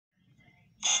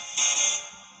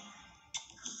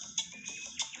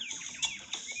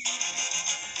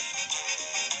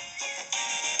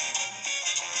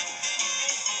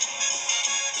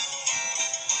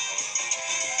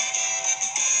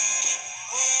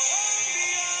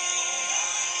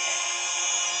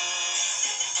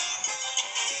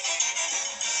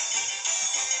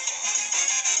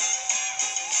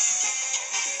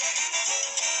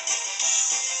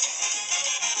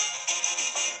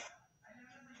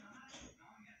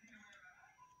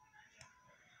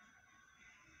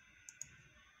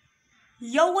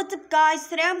Yo, what's up guys?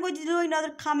 Today I'm going to do another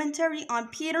commentary on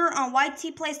Peter on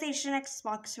YT PlayStation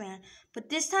Xbox One. But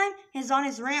this time, he's on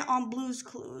his rant on Blue's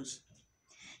Clues.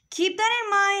 Keep that in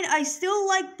mind, I still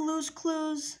like Blue's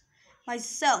Clues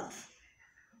myself.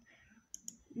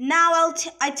 Now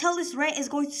I tell this rant is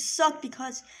going to suck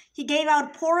because he gave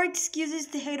out poor excuses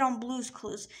to hate on Blue's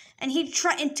Clues. And he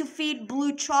threatened to feed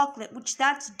Blue chocolate, which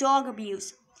that's dog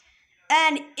abuse.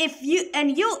 And if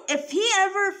he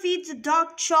ever feeds a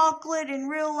dog chocolate in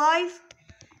real life,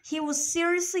 he will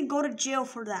seriously go to jail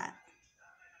for that.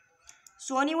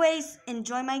 So anyways,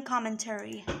 enjoy my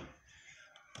commentary.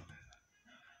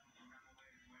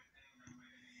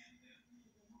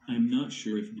 I'm not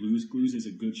sure if Blue's Clues is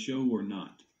a good show or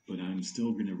not, but I'm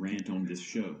still gonna rant on this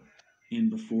show. And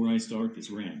before I start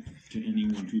this rant, to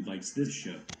anyone who likes this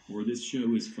show, or this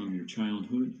show is from your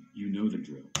childhood, you know the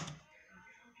drill.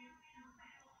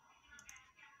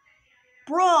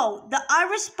 Bro, the I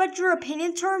respect your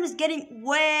opinion term is getting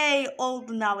way old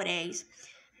nowadays.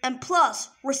 And plus,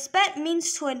 respect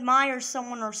means to admire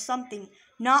someone or something,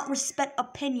 not respect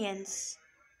opinions.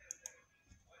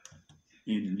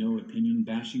 And no opinion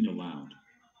bashing allowed,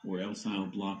 or else I'll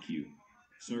block you.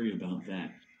 Sorry about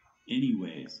that.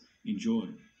 Anyways, enjoy.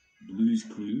 Blue's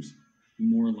Clues?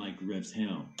 More like Rev's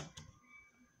Hell.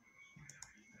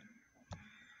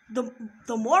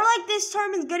 The more like this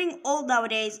term is getting old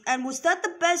nowadays, and was that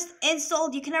the best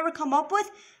insult you can ever come up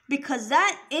with? Because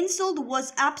that insult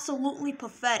was absolutely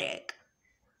pathetic.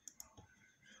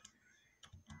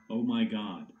 Oh my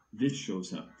god, this show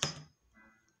sucks.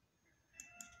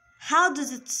 How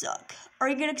does it suck? Are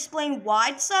you gonna explain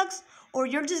why it sucks, or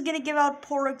you're just gonna give out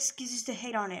poor excuses to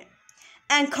hate on it?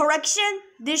 And correction,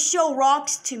 this show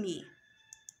rocks to me.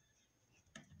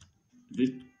 This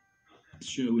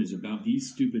show is about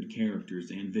these stupid characters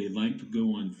and they like to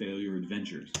go on failure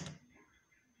adventures.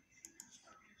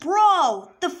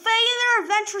 Bro, the failure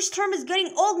adventures term is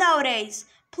getting old nowadays.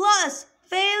 Plus,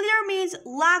 failure means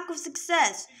lack of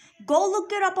success. Go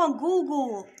look it up on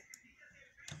Google.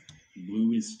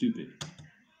 Blue is stupid.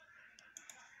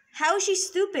 How is she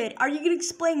stupid? Are you gonna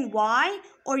explain why?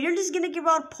 Or you're just gonna give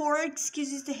out poor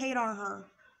excuses to hate on her?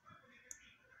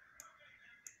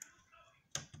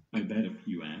 I bet if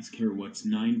you ask her what's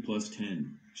 9 plus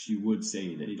 10, she would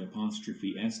say that it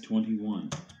apostrophe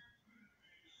S21.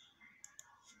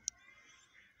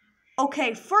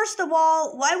 Okay, first of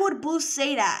all, why would Blue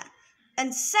say that?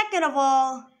 And second of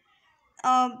all,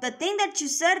 the thing that you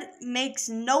said makes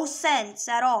no sense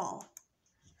at all.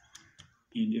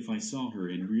 And if I saw her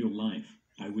in real life,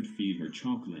 I would feed her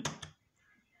chocolate.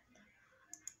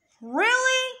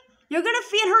 Really? You're gonna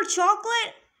feed her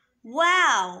chocolate?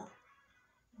 Wow.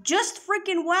 Just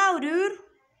freaking wow, dude.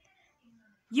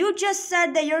 You just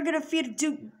said that you're gonna feed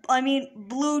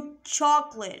Blue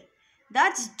chocolate.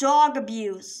 That's dog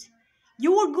abuse.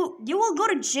 You will go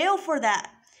to jail for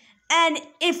that. And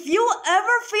if you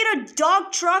ever feed a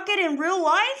dog chocolate in real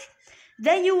life,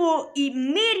 then you will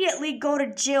immediately go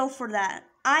to jail for that.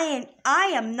 I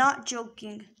am not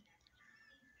joking.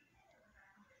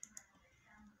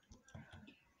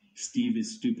 Steve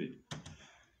is stupid.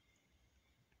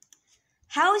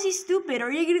 How is he stupid? Are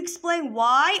you going to explain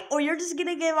why? Or you're just going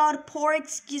to give out poor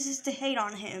excuses to hate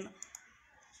on him?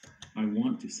 I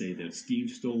want to say that Steve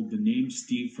stole the name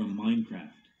Steve from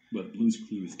Minecraft, but Blue's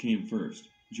Clues came first.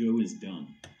 Joe is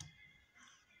dumb.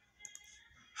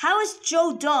 How is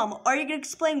Joe dumb? Are you going to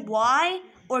explain why?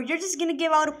 Or you're just going to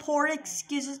give out poor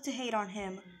excuses to hate on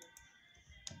him?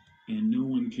 And no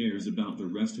one cares about the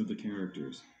rest of the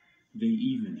characters. They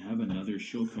even have another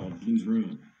show called Blue's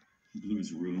Room.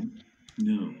 Blue's Room?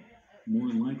 No, more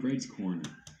like Red's Corner.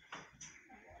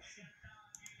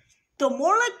 The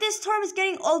more like this term is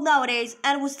getting old nowadays,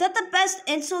 and was that the best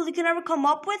insult you can ever come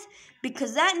up with?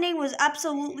 Because that name was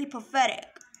absolutely pathetic.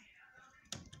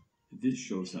 This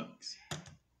show sucks.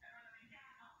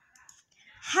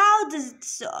 How does it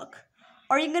suck?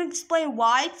 Are you going to explain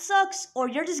why it sucks, or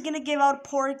you're just going to give out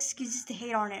poor excuses to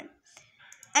hate on it?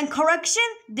 And correction,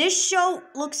 this show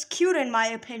looks cute in my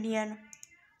opinion.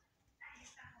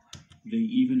 They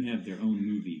even have their own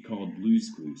movie called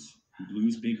Blue's Clues,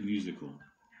 Blue's Big Musical.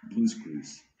 Blues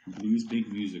Clues. Blues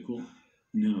big musical?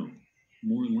 No.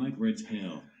 More like Red's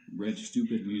Hell. Red's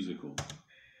stupid musical.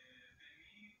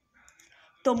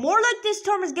 The more like this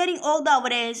term is getting old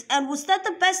nowadays, and was that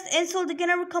the best insult you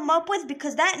can ever come up with?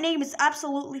 Because that name is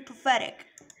absolutely pathetic.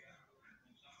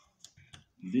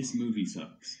 This movie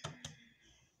sucks.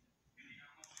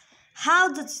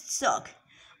 How does it suck?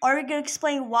 Are you gonna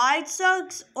explain why it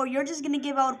sucks, or you're just gonna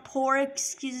give out poor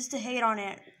excuses to hate on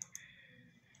it?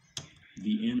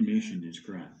 The animation is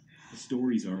crap. The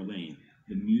stories are lame.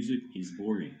 The music is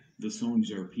boring. The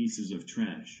songs are pieces of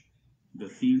trash. The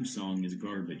theme song is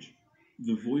garbage.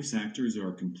 The voice actors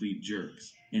are complete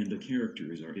jerks, and the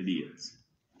characters are idiots.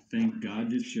 Thank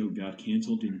God this show got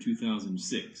cancelled in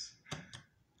 2006.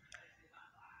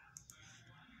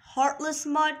 Heartless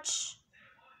much?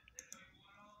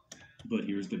 But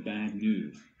here's the bad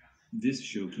news. This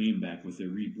show came back with a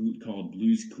reboot called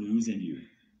Blues Clues and You.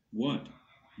 What?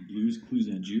 Blues Clues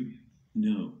and You?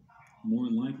 No. More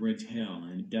like Red's Hell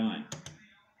and Die.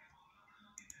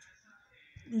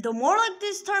 The more like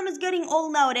this term is getting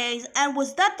old nowadays, and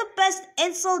was that the best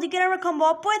insult you can ever come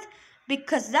up with?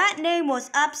 Because that name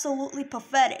was absolutely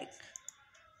pathetic.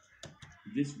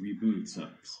 This reboot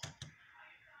sucks.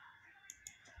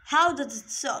 How does it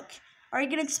suck? Are you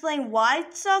gonna explain why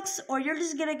it sucks, or you're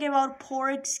just gonna give out poor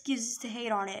excuses to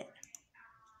hate on it?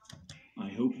 I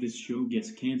hope this show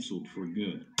gets cancelled for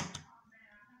good.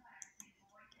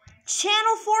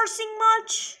 Channel forcing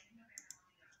much?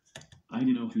 I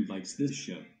don't know who likes this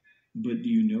show. But do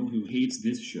you know who hates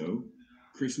this show?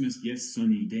 Christmas Yes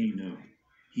Sunny Day No.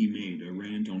 He made a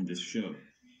rant on this show.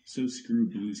 So screw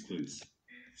Blues Clues.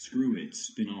 Screw its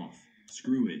spin-off.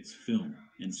 Screw its film.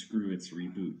 And screw its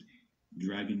reboot.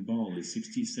 Dragon Ball is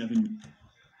 67...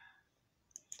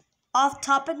 Off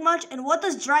topic much? And what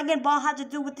does Dragon Ball have to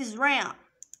do with this rant?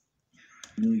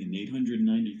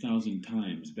 1,890,000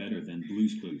 times better than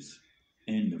Blues Clues.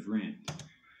 End of rant.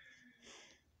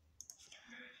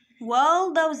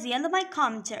 Well, that was the end of my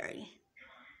commentary.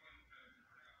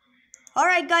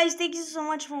 Alright guys, thank you so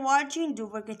much for watching.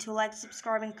 Don't forget to like,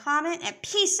 subscribe, and comment. And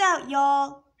peace out,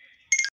 y'all.